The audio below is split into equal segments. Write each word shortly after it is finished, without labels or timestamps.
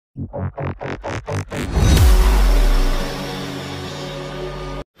Hi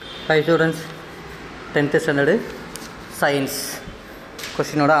students, 10th standard science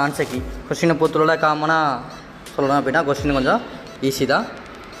question oda answer key question பொறுத்தவரை காமனாக சொல்லலாம் அப்படின்னா கொஸ்டின் கொஞ்சம் ஈஸி தான்.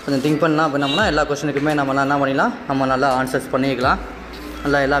 கொஞ்சம் திங்க் பண்ணலாம் அப்படின்னோம்னா எல்லா கொஸ்டினுக்குமே நம்மளாம் என்ன பண்ணிடலாம், நம்ம நல்லா ஆன்சர்ஸ் பண்ணிக்கலாம்.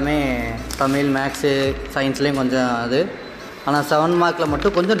 நல்லா எல்லாமே தமிழ் மேக்ஸு சயின்ஸ்லேயும் கொஞ்சம் அது. ஆனால் 7 மார்க்கில்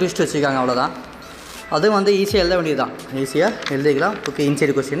மட்டும் கொஞ்சம் ட்விஸ்ட் வச்சுருக்காங்க, அவ்வளோதான். அதுவும் வந்து ஈஸியாக எழுத வேண்டியது தான், ஈஸியாக எழுதிக்கலாம். ஓகே,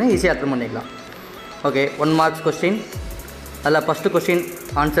 இன்சைடு கொஸ்டின் ஈஸியாக அட்டன் பண்ணிக்கலாம். Okay, 1 marks question. அதில் first question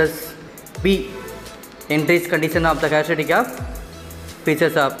answers B. Entries condition of the characteristic of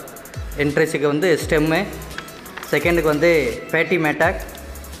features of என்ட்ரிஸுக்கு வந்து ஸ்டெம்மு, செகண்டுக்கு வந்து பேட்டி மேட்டாக்,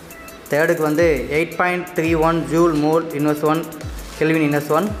 தேர்டுக்கு வந்து 8.31 joule mole inverse 1 kelvin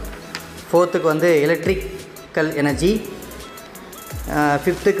inverse 1, ஃபோர்த்துக்கு வந்து எலக்ட்ரிக்கல் எனர்ஜி,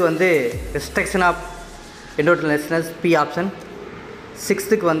 ஃபிஃப்த்துக்கு வந்து ரெஸ்ட்ரிக்ஷன் ஆஃப் எண்டோடெல்னஸ் பி ஆப்ஷன்,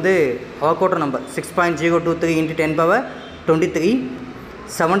 சிக்ஸ்த்துக்கு வந்து அவகோட்ரோ நம்பர் 6.023 × 10^23,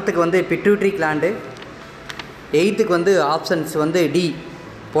 செவன்த்துக்கு வந்து பிட்யூட்ரி கிளாண்டு, எயித்துக்கு வந்து ஆப்ஷன்ஸ் வந்து D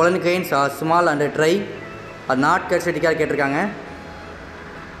பொலன்கைன்ஸ் R small and try R not கேரக்டரிஸ்டிக்காக கேட்டிருக்காங்க.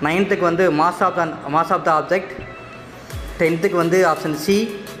 நைன்த்துக்கு வந்து மாஸ் ஆஃப் த ஆப்ஜெக்ட், டென்த்துக்கு வந்து ஆப்ஷன் சி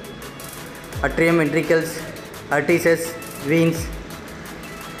அட்ரியம் வென்ட்ரிக்கல்ஸ் அர்டிசஸ் வீன்ஸ்,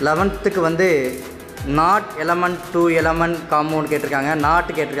 11த்துக்கு வந்து நாட் எலமெண்ட் 2 எலமெண்ட் காம்பவுண்ட் கேட்டிருக்காங்க, நாட்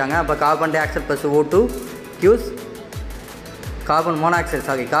கேட்டிருக்காங்க. அப்போ carbon di oxide plus O2 கியூஸ் carbon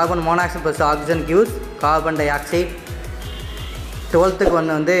monoxide plus oxygen கியூஸ் carbon di oxide. 12த்துக்கு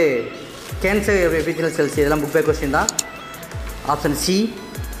வந்து cancer எபித்திலியல் cells, இதெல்லாம் book back question தான், ஆப்ஷன் சி.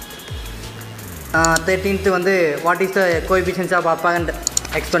 13th வந்து what is the coefficients of upper and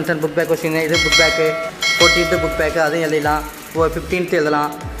எக்ஸ்பென்ஷன் book back question, இது book bag. 14th book bag, அதுவும் எழுதலாம். 15th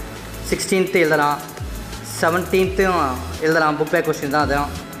எழுதலாம், 16th எழுதலாம், 17th எழுதலாம். புக் பேக் கொஸ்டின் தான்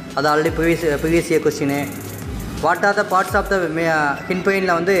அதுவும், அது already previous year question. What are the parts of the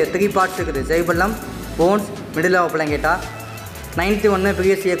ஹின்பெயினில் வந்து 3 பார்ட்ஸ் இருக்குது, ஜெய்பல்லம், போன்ஸ், மிடில் ஆஃப் பிளாங்கேட்டா. 9th ஒன்று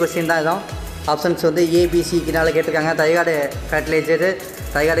ப்ரீவியஸ் இயர் கொஸ்டின் தான் இதுவும். ஆப்ஷன்ஸ் வந்து ஏபிசிக்குனால கேட்டிருக்காங்க. தைராய்டு ஃபர்டிலைசரு,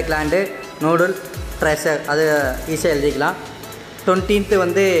 தைராய்டு கிளாண்டு, நோடுல், ட்ரெஷர், அது ஈஸியாக எழுதிக்கலாம். 20th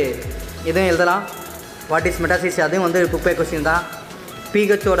வந்து இதுவும் எழுதலாம். வாட் இஸ் மெட்டாசிஸ், அதுவும் வந்து புக் பேக் கொஸ்டின் தான்.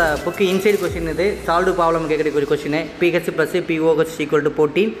 பிஹெச்சோட புக்கு இன்சைடு கொஸ்டின், இது சால்வ்டு ப்ராப்ளம் கேட்கக்கூடிய question. PH plus pOH =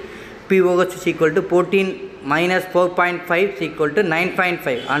 14, pOH = 14 - 4.5 =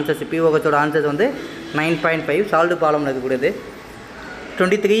 9.5. Answers பிஓஹெச்சோட answers வந்து 9.5 சால்வ்டு ப்ராப்ளம் இருக்கக்கூடியது.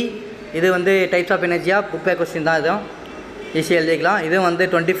 23 இது வந்து டைப்ஸ் ஆஃப் எனர்ஜியாக புக் பேக் கொஸ்டின் தான், இதுவும் ஈஸியாக எழுதிக்கலாம். இதுவும் வந்து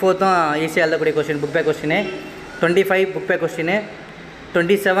 24th ஈஸியாக எழுதக்கூடிய question, book back question. 25 book back question,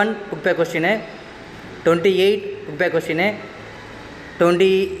 27 book back question, 28 book back question,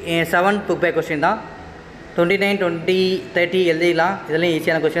 27 book back question தான். 29, 20, 30 எழுதிக்கலாம், இதெல்லாம்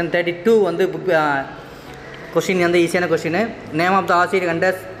ஈஸியான கொஸ்டின். 32 வந்து புக் கொஸ்டின் வந்து ஈஸியான question. Name of the acid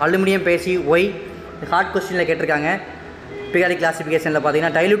கண்டஸ் aluminium பேசி ஒய், ஹார்ட் கொஸ்டினில் கேட்டிருக்காங்க. பீரியாடிக் கிளாசிஃபிகேஷனில்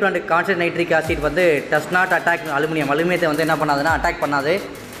பார்த்தீங்கன்னா dilute and constant nitric acid வந்து டஸ் நாட் அட்டாக் அலுமினியத்தை வந்து என்ன பண்ணாதுன்னா அட்டாக் பண்ணாது.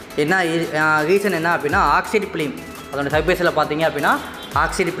 என்ன ரீசன் என்ன அப்படின்னா ஆக்சைடு ஃபிலிம், அதோட சர்ஃபேஸில் பார்த்தீங்க அப்படின்னா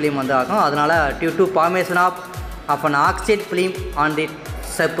ஆக்சைடு ஃபிலிம் வந்து ஆகும். அதனால் due to formation of an oxide film on the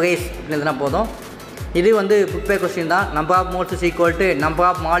surface அப்படின்னா போதும். இது வந்து புக் பேக் கொஸ்டின் தான். Number of moles = number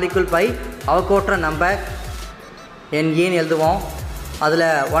of molecule by Avogadro number NAன்னு எழுதுவோம். அதில்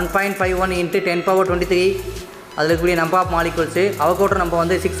 1.51 × 10^23 அதில் இருக்கக்கூடிய number of molecules. Avogadro number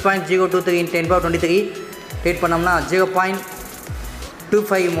வந்து 6.023 × 10^23 ரேட் பண்ணோம்னா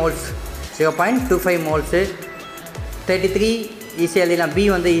 0.25 மோல்ஸ், 0.25 மோல்ஸு. 33 ஈஸியாக எழுதலாம், பி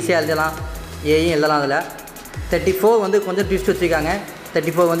வந்து ஈஸியாக எழுதலாம், ஏயும் எழுதலாம். அதில் 34 வந்து கொஞ்சம் ட்விஸ்ட் வச்சுருக்காங்க.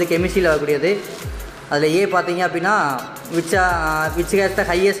 34 வந்து கெமிஸ்ட்ரியில் வரக்கூடியது. அதில் ஏ பார்த்தீங்க அப்படின்னா which has the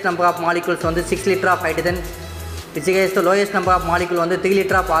highest number of molecules வந்து 6 litre of hydrogen, which has the lowest number of molecule வந்து 3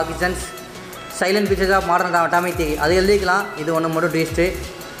 litre of oxygens, silent features of modern atomic theory, அது எழுதிக்கலாம். இது ஒன்று மட்டும் ட்விஸ்ட்டு.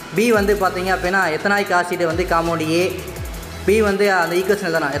 பி வந்து பார்த்தீங்க அப்படின்னா எத்தனாயிக் ஆசிட் வந்து காம்பவுண்ட் ஏ. பி வந்து அந்த ஈக்குவேஷன்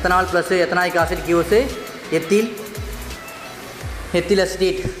எழுதலாம், ethanol plus ethanoic acid cues ethyl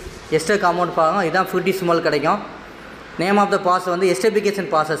acetate ester compound பாருங்க, இதுதான் 50 ஸ்மால் கிடைக்கும். நேம் ஆஃப் த ப்ராசஸ் வந்து எஸ்டபிகேஷன்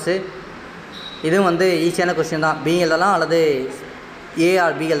ப்ராசஸ்ஸு. இதுவும் வந்து ஈஸியான கொஸ்டின் தான், பி எழுதலாம் அல்லது ஏ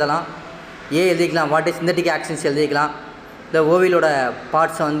ஆர் பி எழுதலாம். ஏ எழுதிக்கலாம். வாட் இஸ் சிந்தட்டிக் ஆக்ஷன்ஸ் எழுதிக்கலாம். இந்த ஓவிலோட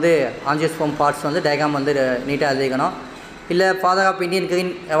பார்ட்ஸை வந்து ஆஞ்சியோஸ்போம் பார்ட்ஸ் வந்து டயக்ராம் வந்து நீட்டாக எழுதிக்கணும். இல்லை ஃபாதர் ஆஃப் இந்தியன்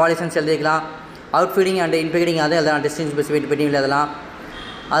கிரீன் எவால்யூஷன்ஸ் எழுதிக்கலாம். அவுட் ஃபீடிங் அண்ட் இன்ஃபீடிங் அது எழுதலாம், டிஸ்டன்ஸ் ஸ்பெசிஃபிக் பெட்டிங்கில் எழுதலாம்.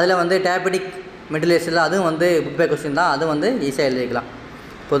 அதில் வந்து டயபெட்டிக் மெடிலேஷனில் அதுவும் வந்து புக் பேக் கொஸ்டின் தான், அதுவும் வந்து ஈஸியாக எழுதிக்கலாம்.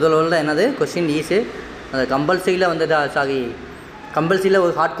 பொதுவில் என்னது கொஸ்டின் ஈஸி. அந்த கம்பல்சரியில் வந்து கம்பல்சரியில்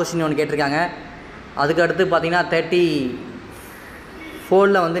ஒரு ஹார்ட் கொஸ்டின் ஒன்று கேட்டிருக்காங்க. அதுக்கு அடுத்து பார்த்தீங்கன்னா 34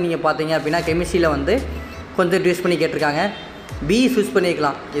 4ல் வந்து நீங்கள் பார்த்தீங்க அப்படின்னா கெமிஸ்ட்ரியில் வந்து கொஞ்சம் யூஸ் பண்ணி கேட்டிருக்காங்க. பி சூஸ்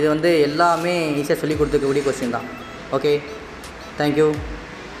பண்ணிக்கலாம். இது வந்து எல்லாமே ஈஸியாக சொல்லி கொடுத்துக்கக்கூடிய கொஸ்டின் தான். Okay, thank you.